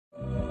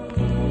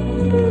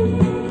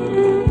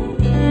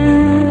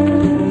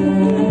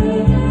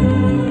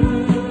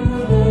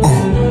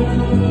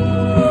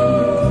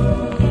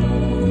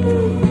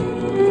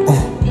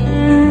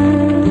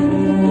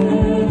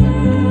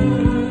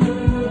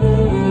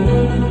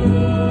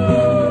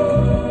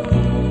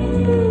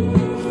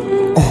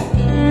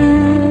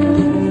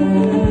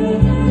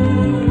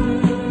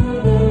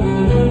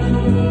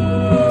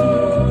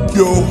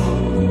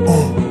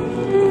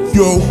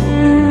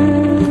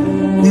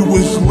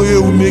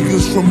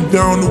niggas from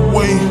down the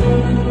way.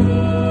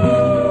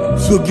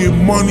 To get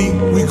money,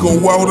 we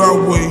go out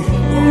our way.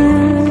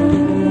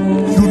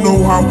 You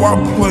know how I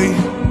play.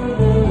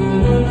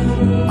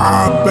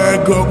 I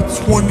bag up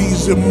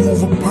 20s and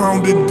move a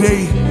pound a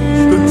day.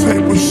 The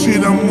type of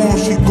shit I'm on,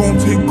 she gon'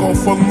 take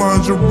off her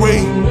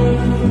lingerie.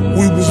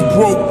 We was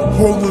broke,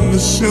 holding the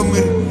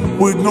ceiling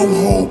with no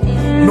hope,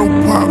 no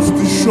pops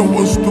to show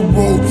us the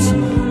ropes.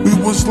 We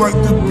was like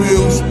the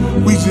Bills,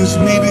 we just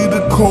needed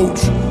a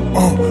coach.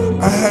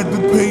 I had to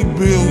pay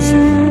bills,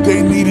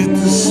 they needed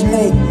to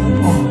smoke.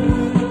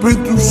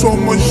 Been through so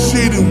much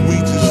shit and we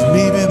just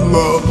needed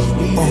love.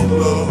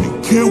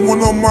 They killed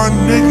one of my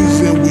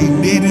niggas and we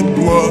needed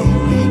blood.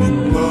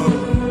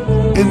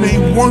 And they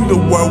wonder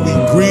why we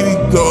greedy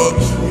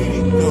thugs.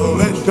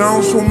 Let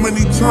down so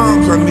many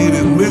times, I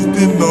needed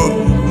lifting up.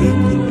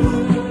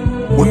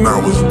 When I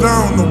was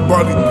down,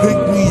 nobody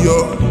picked me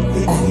up.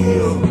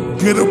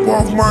 Get up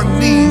off my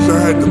knees, I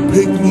had to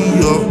pick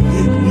me up.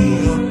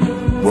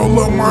 Roll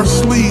up my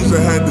sleeves, I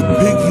had to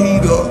pick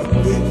heat up.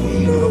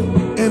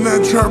 In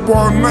that trap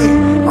all night,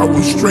 I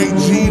was straight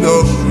G'd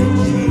up.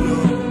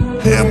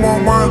 Him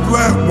on my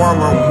lap while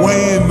I'm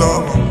weighing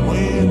up.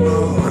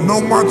 I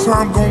know my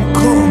time gon'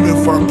 come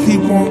if I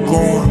keep on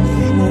going.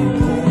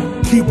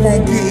 Keep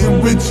on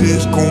getting rich,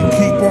 it's gon'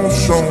 keep on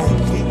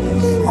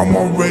showing. I'm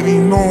already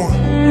knowing.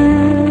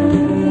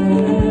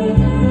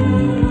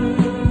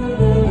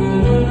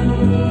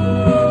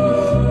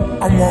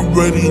 I'm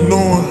already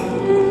knowing.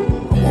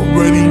 I'm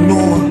already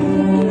knowing.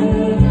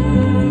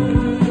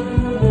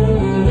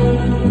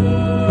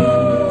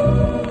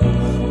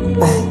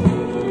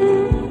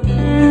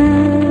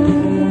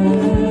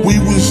 We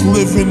was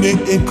living in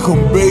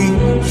income bay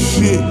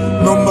shit,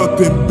 no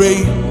nothing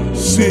bay.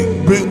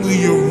 Sick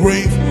Bentley or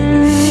Wraith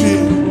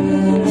shit.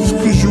 Just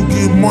cause you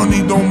get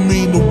money don't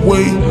mean the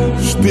way.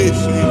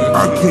 Stitch,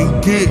 I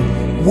can't get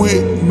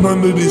with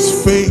none of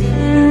this fake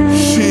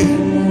shit.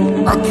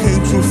 I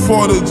came too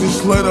far to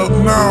just let up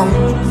now.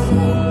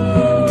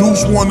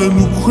 Deuce want a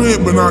new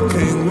crib and I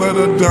can't let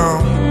her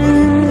down.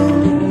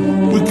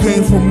 We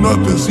came from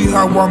nothing, see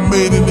how I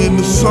made it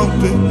into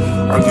something.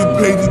 I get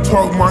paid to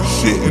talk my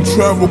shit and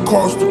travel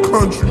across the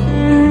country.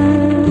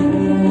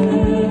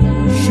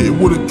 Shit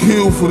would've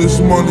killed for this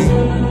money.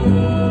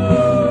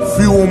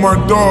 Few of my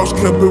dogs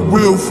kept it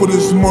real for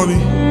this money.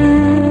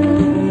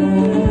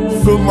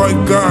 Feel like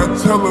God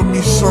telling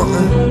me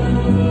something.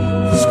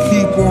 Just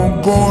keep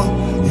on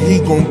going. He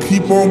gon'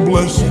 keep on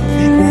blessing,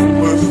 keep on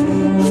blessing.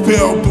 Stay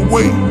out the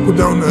way, put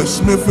down that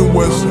Smith &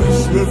 Wesson.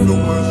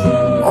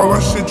 All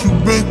that shit you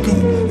been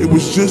through, it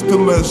was just a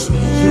lesson,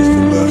 just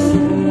a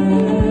lesson.